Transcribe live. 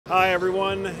Hi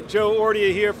everyone, Joe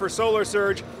Ordia here for Solar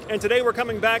Surge, and today we're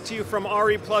coming back to you from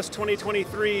RE Plus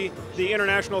 2023, the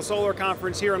International Solar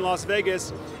Conference here in Las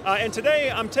Vegas. And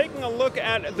today I'm taking a look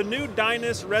at the new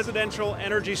Dyness residential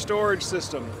energy storage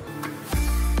system.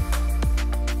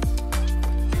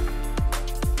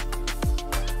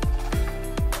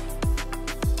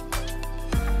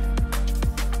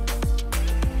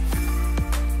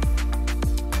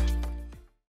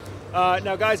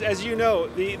 Now guys, as you know,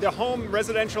 the home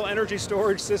residential energy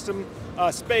storage system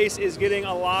space is getting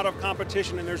a lot of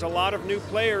competition, and there's a lot of new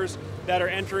players that are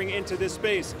entering into this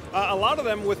space. A lot of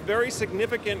them with very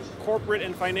significant corporate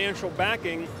and financial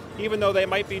backing, even though they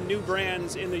might be new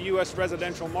brands in the US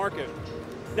residential market.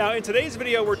 Now in today's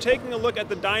video, we're taking a look at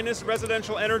the Dyness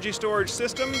residential energy storage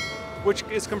system, which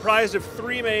is comprised of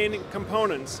three main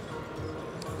components.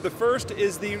 The first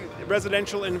is the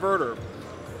residential inverter.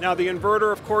 Now the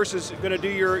inverter, of course, is going to do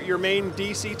your main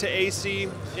DC to AC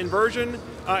inversion.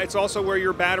 It's also where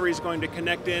your battery is going to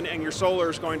connect in and your solar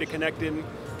is going to connect in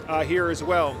here as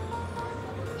well.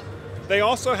 They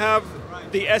also have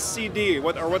the SCD,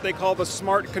 or what they call the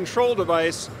smart control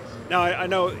device. Now I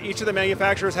know each of the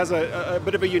manufacturers has a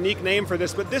bit of a unique name for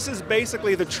this, but this is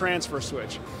basically the transfer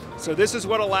switch. So this is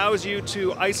what allows you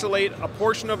to isolate a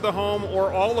portion of the home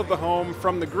or all of the home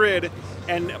from the grid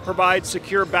and provide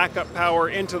secure backup power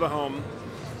into the home.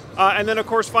 And then of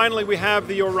course finally we have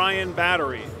the Orion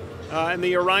battery. And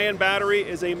the Orion battery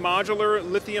is a modular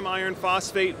lithium iron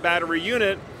phosphate battery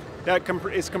unit that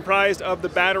is comprised of the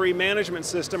battery management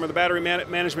system, or the battery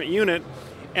management unit,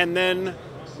 and then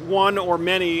one or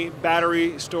many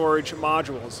battery storage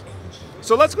modules.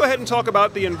 So let's go ahead and talk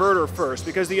about the inverter first,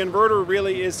 because the inverter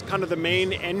really is kind of the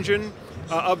main engine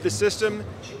of the system.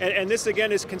 And this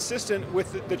again is consistent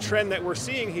with the trend that we're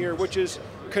seeing here, which is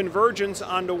convergence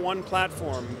onto one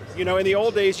platform. You know, in the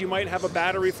old days you might have a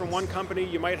battery from one company,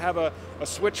 you might have a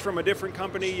switch from a different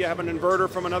company, you have an inverter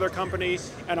from another company,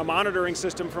 and a monitoring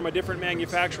system from a different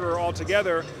manufacturer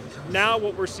altogether. Now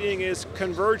what we're seeing is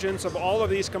convergence of all of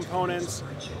these components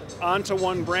onto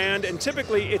one brand, and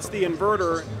typically it's the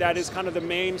inverter that is kind of the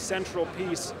main central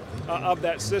piece of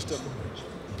that system.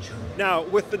 Now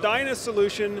with the Dyness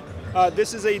solution,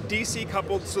 this is a DC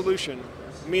coupled solution,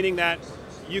 meaning that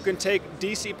you can take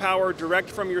DC power direct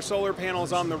from your solar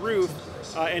panels on the roof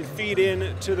and feed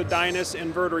in to the Dyness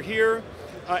inverter here,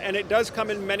 and it does come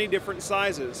in many different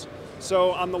sizes.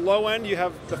 So on the low end you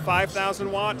have the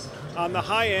 5,000 watt, on the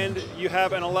high end you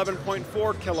have an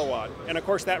 11.4 kilowatt, and of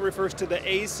course that refers to the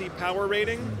AC power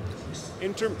rating.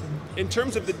 In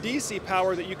terms of the DC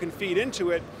power that you can feed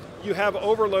into it, you have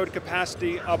overload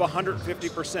capacity of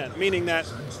 150%, meaning that,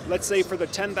 let's say for the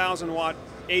 10,000 watt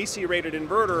AC rated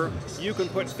inverter, you can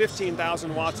put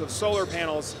 15,000 watts of solar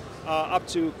panels up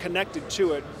to connected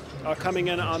to it, coming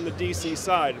in on the DC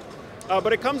side.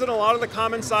 But it comes in a lot of the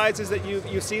common sizes that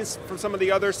you've seen from some of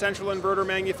the other central inverter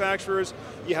manufacturers.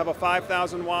 You have a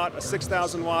 5,000 watt, a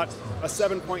 6,000 watt, a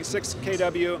 7.6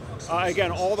 kW,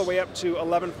 again, all the way up to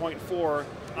 11.4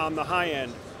 on the high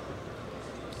end.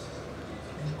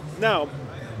 Now,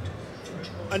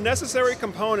 a necessary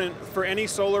component for any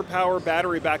solar power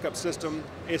battery backup system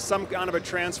is some kind of a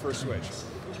transfer switch.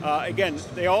 Again,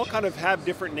 they all kind of have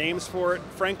different names for it.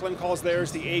 Franklin calls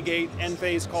theirs the A-Gate,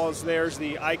 Enphase calls theirs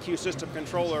the IQ system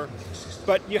controller.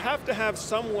 But you have to have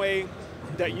some way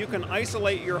that you can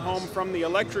isolate your home from the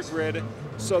electric grid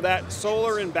so that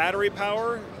solar and battery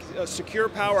power, secure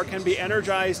power, can be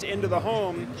energized into the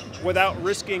home without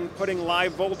risking putting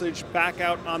live voltage back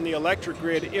out on the electric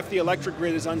grid. If the electric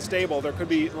grid is unstable, there could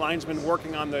be linesmen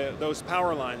working on those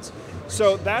power lines.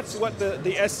 So that's what the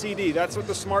SCD, that's what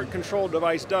the smart control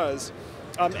device does.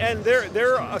 And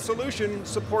their solution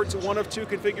supports one of two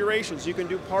configurations. You can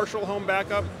do partial home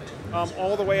backup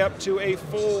all the way up to a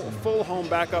full home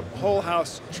backup, whole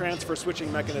house transfer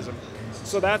switching mechanism.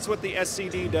 So that's what the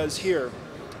SCD does here.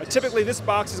 Typically this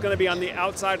box is going to be on the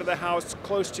outside of the house,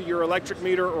 close to your electric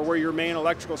meter or where your main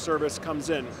electrical service comes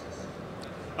in.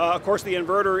 Of course the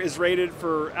inverter is rated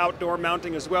for outdoor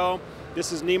mounting as well.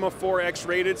 This is NEMA 4X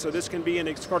rated, so this can be in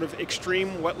a sort of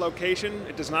extreme wet location.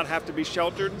 It does not have to be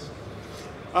sheltered.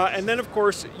 And then of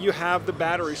course you have the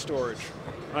battery storage.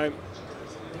 Right?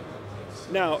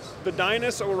 Now the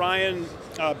Dyness Orion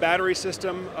battery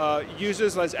system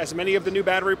uses, as many of the new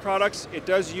battery products, it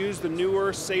does use the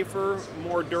newer, safer,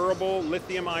 more durable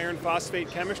lithium iron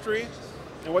phosphate chemistry.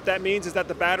 And what that means is that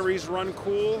the batteries run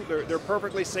cool. They're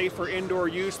perfectly safe for indoor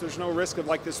use. There's no risk of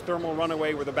like this thermal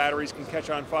runaway where the batteries can catch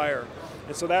on fire.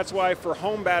 And so that's why for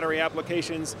home battery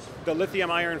applications, the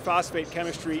lithium iron phosphate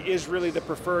chemistry is really the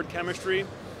preferred chemistry.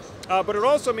 But it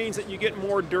also means that you get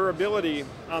more durability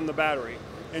on the battery.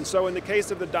 And so in the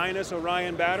case of the Dyness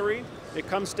Orion battery, it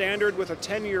comes standard with a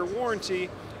 10-year warranty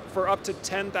for up to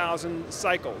 10,000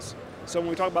 cycles. So when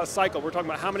we talk about cycle, we're talking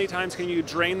about how many times can you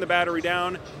drain the battery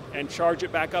down and charge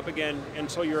it back up again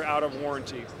until you're out of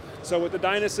warranty. So with the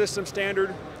Dyness system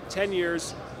standard, 10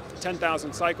 years,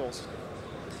 10,000 cycles.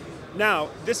 Now,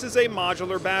 this is a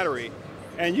modular battery,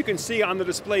 and you can see on the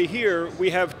display here,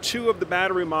 we have 2 of the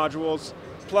battery modules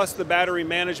plus the battery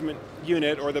management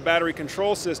unit or the battery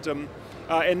control system.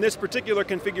 And this particular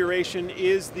configuration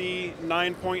is the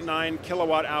 9.9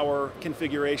 kilowatt hour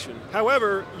configuration.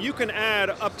 However, you can add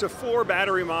up to 4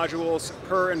 battery modules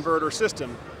per inverter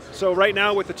system. So right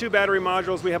now with the 2 battery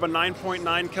modules, we have a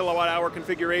 9.9 kilowatt hour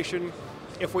configuration.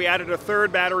 If we added a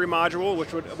 3rd battery module,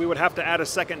 which we would have to add a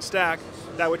 2nd stack,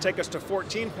 that would take us to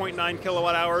 14.9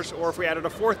 kilowatt hours, or if we added a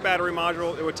 4th battery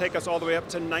module, it would take us all the way up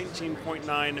to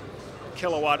 19.9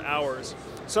 kilowatt hours.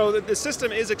 So the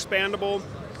system is expandable.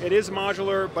 It is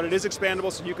modular, but it is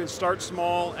expandable, so you can start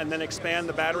small and then expand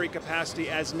the battery capacity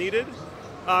as needed.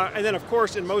 And then of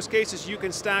course, in most cases, you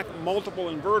can stack multiple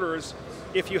inverters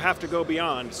if you have to go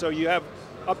beyond. So you have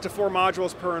up to 4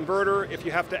 modules per inverter. If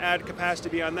you have to add capacity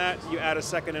beyond that, you add a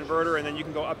 2nd inverter, and then you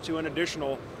can go up to an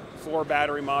additional 4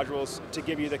 battery modules to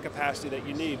give you the capacity that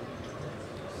you need.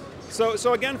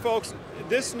 So again, folks,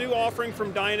 this new offering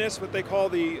from Dyness, what they call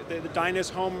the Dyness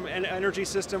Home Energy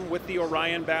System with the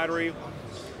Orion battery,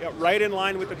 right in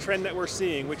line with the trend that we're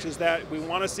seeing, which is that we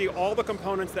want to see all the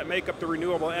components that make up the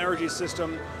renewable energy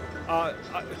system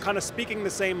kind of speaking the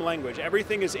same language.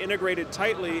 Everything is integrated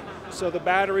tightly, so the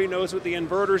battery knows what the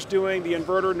inverter's doing, the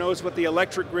inverter knows what the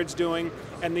electric grid's doing,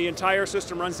 and the entire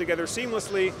system runs together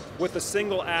seamlessly with a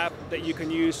single app that you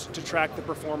can use to track the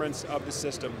performance of the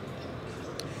system.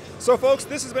 So folks,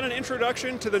 this has been an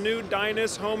introduction to the new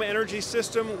Dyness Home Energy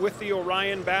System with the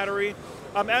Orion battery.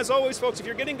 As always, folks, if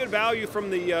you're getting good value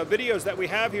from the videos that we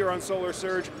have here on Solar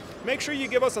Surge, make sure you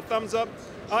give us a thumbs up.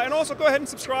 And also go ahead and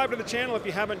subscribe to the channel if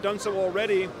you haven't done so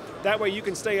already. That way you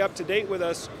can stay up to date with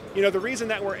us. You know, the reason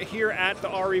that we're here at the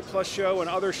RE Plus show and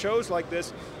other shows like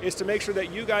this is to make sure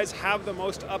that you guys have the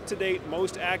most up-to-date,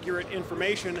 most accurate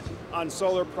information on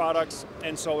solar products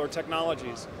and solar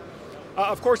technologies.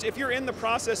 Of course, if you're in the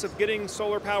process of getting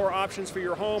solar power options for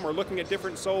your home or looking at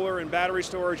different solar and battery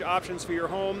storage options for your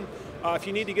home, if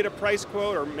you need to get a price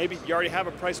quote, or maybe you already have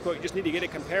a price quote, you just need to get a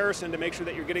comparison to make sure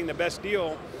that you're getting the best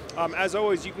deal, as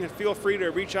always, you can feel free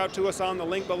to reach out to us on the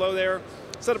link below there,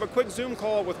 set up a quick Zoom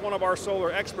call with one of our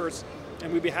solar experts,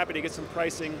 and we'd be happy to get some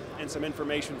pricing and some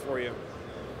information for you.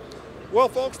 Well,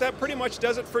 folks, that pretty much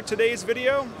does it for today's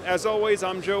video. As always,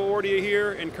 I'm Joe Ordia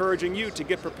here, encouraging you to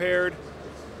get prepared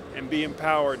and be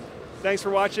empowered. Thanks for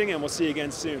watching, and we'll see you again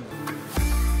soon.